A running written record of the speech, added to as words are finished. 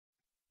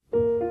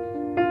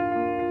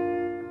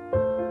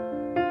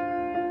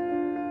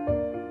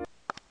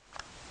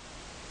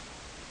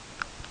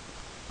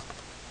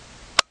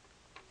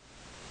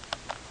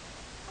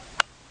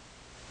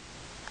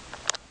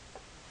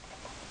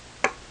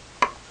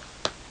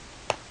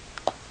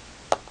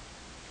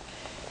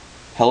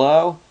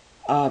Hello?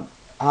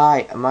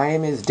 Hi, my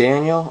name is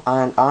Daniel,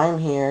 and I'm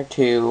here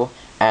to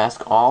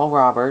ask all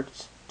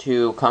Roberts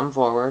to come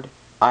forward.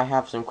 I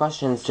have some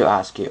questions to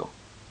ask you.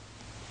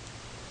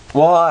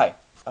 Why?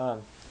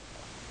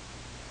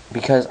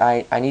 Because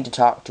I need to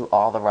talk to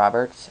all the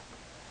Roberts.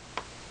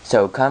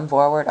 So come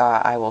forward,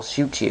 I will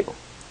shoot you.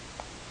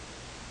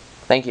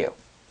 Thank you.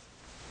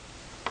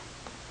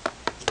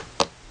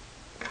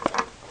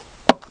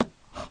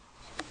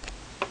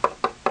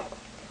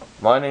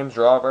 My name's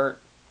Robert.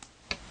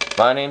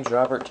 My name's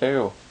Robert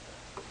too.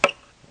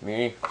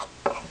 Me.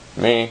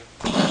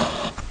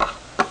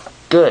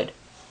 Good.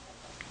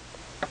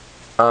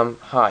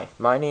 Hi.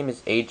 My name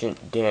is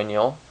Agent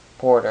Daniel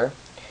Porter,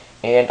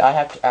 and I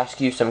have to ask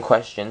you some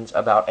questions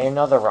about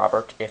another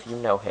Robert, if you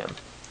know him.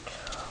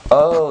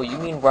 Oh, you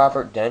mean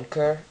Robert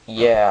Denker?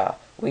 Yeah,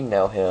 we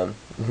know him.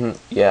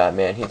 Yeah,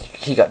 man,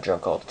 he got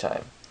drunk all the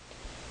time.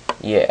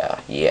 Yeah,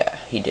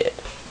 he did.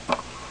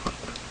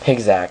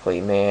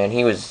 Exactly, man.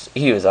 He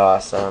was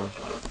awesome.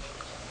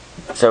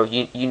 So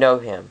you know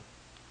him?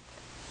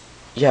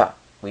 Yeah,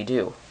 we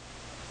do.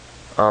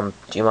 Do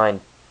you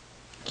mind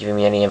giving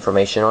me any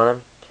information on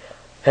him?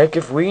 Heck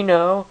if we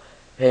know.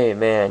 Hey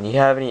man, you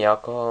have any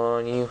alcohol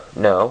on you?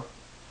 No.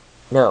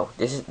 No,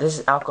 this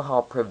is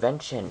alcohol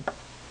prevention.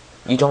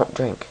 You don't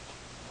drink.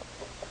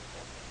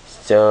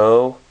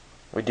 So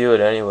we do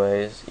it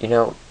anyways. You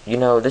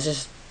know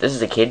this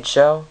is a kid's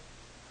show.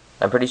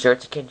 I'm pretty sure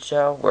it's a kid's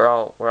show. We're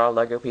all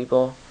Lego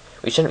people.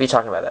 We shouldn't be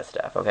talking about that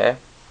stuff, okay?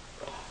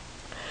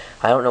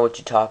 I don't know what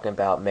you're talking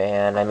about,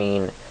 man. I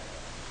mean,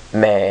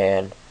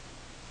 man.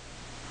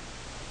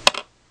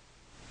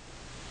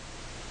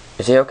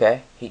 Is he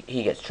okay?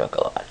 He gets drunk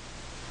a lot.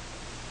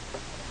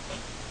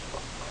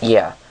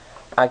 Yeah,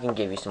 I can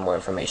give you some more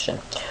information.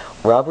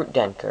 Robert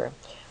Denker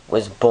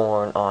was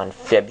born on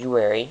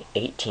February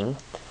 18th,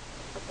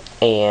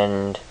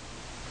 and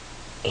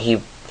he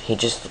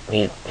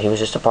was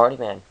just a party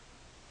man.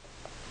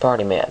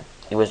 Party man.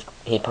 He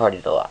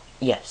partied a lot.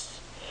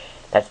 Yes.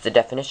 That's the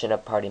definition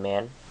of party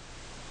man.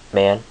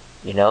 Man,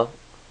 you know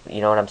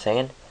what I'm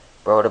saying?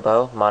 Bro to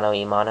bo, mano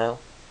y mano,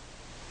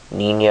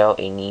 Nino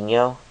a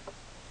Nino,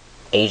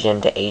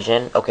 Asian to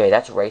Asian. Okay,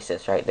 that's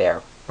racist right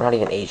there. We're not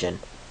even Asian.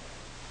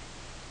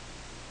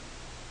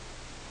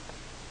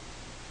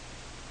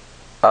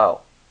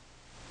 Oh.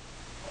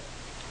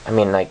 I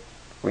mean, like,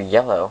 we're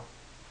yellow.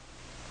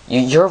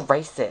 You're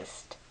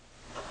racist.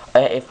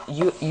 If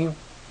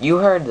you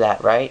heard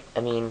that, right?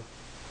 I mean,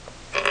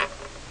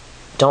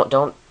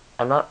 don't.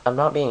 I'm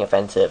not being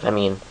offensive. I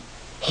mean,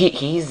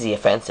 he's the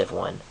offensive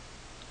one.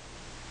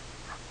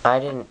 I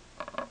didn't.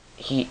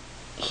 He.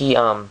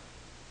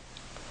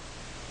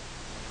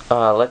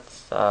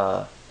 Let's.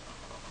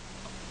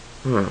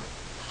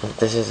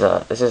 This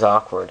is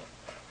awkward.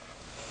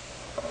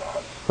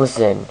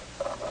 Listen,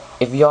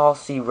 if y'all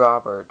see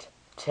Robert,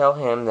 tell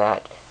him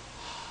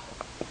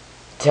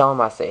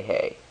I say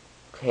hey,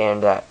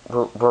 and that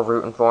we're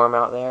rooting for him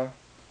out there.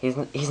 He's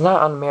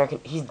not un-American.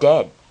 He's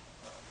dead.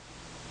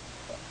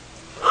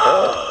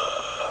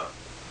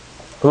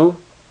 Who?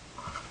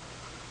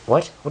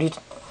 What? What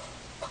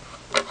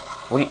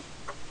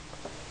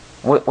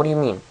do you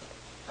mean?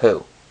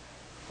 Who?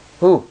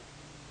 Who?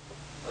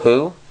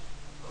 Who?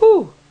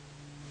 Who?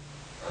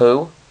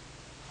 Who?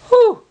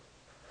 Who?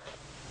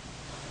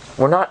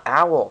 We're not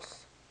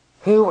owls.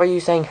 Who are you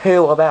saying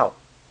who about?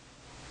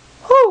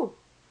 Who?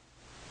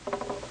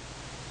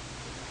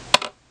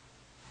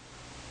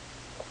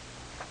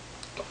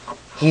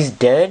 He's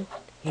dead?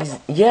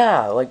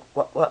 Yeah, like,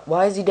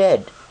 why is he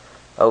dead?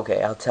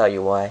 Okay, I'll tell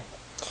you why.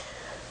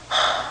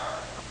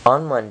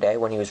 On Monday,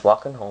 when he was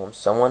walking home,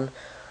 someone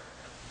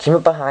came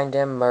up behind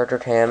him,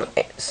 murdered him,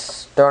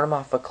 thrown him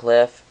off a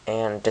cliff,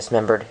 and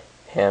dismembered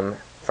him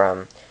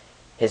from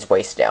his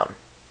waist down.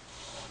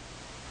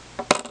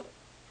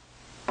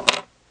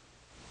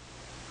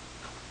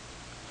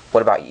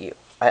 What about you?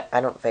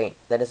 I don't faint.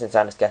 That doesn't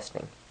sound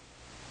disgusting.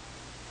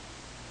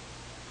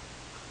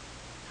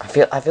 I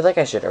feel like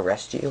I should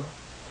arrest you.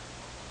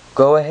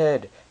 Go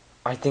ahead.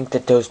 I think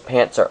that those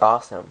pants are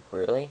awesome.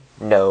 Really?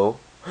 No.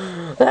 You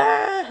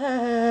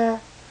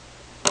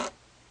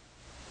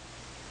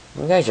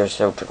guys are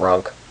so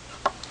drunk.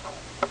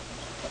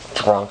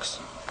 Drunks.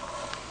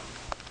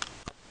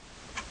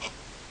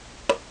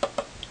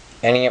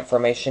 Any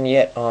information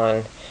yet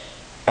on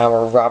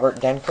our Robert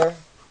Denker?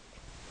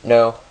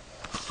 No.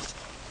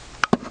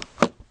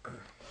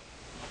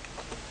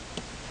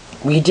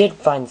 We did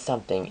find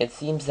something. It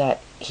seems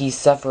that he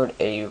suffered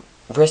a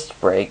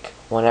wrist break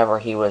whenever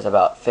he was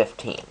about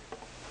 15.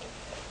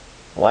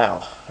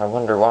 Wow, I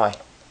wonder why.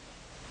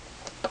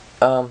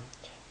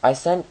 I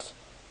sent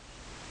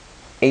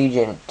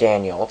Agent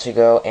Daniel to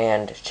go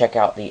and check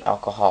out the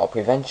Alcohol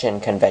Prevention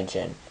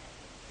Convention,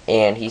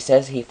 and he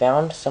says he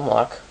found some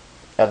luck,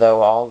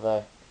 although all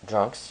the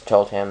drunks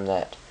told him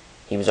that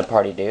he was a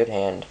party dude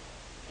and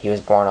he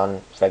was born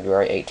on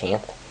February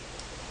 18th.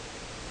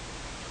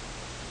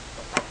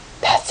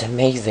 That's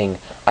amazing.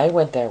 I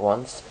went there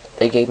once.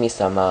 They gave me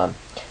some,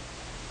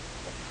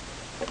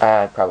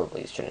 I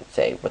probably shouldn't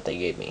say what they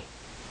gave me.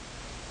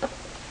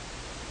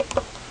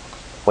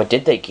 What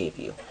did they give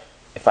you?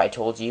 If I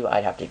told you,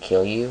 I'd have to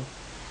kill you.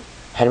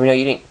 How do we know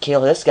you didn't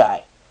kill this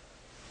guy?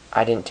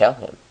 I didn't tell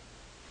him.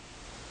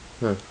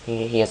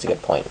 He has a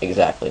good point.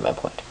 Exactly my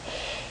point.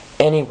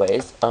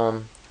 Anyways,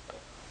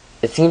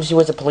 it seems he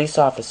was a police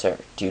officer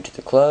due to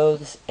the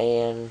clothes,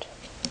 and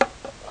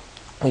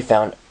we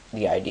found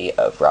the ID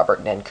of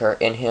Robert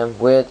Denker in him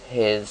with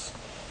his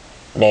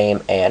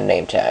name and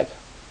name tag.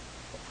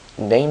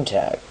 Name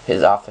tag,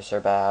 his officer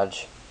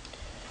badge.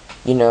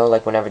 You know,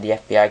 like whenever the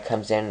FBI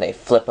comes in, they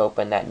flip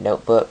open that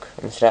notebook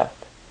and stuff.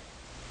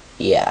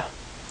 Yeah,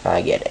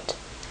 I get it.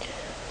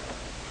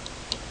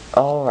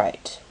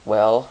 Alright,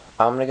 well,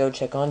 I'm gonna go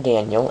check on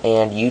Daniel,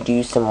 and you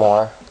do some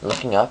more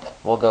looking up.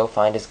 We'll go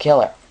find his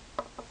killer.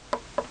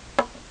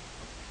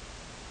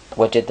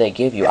 What did they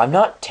give you? I'm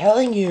not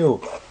telling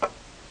you!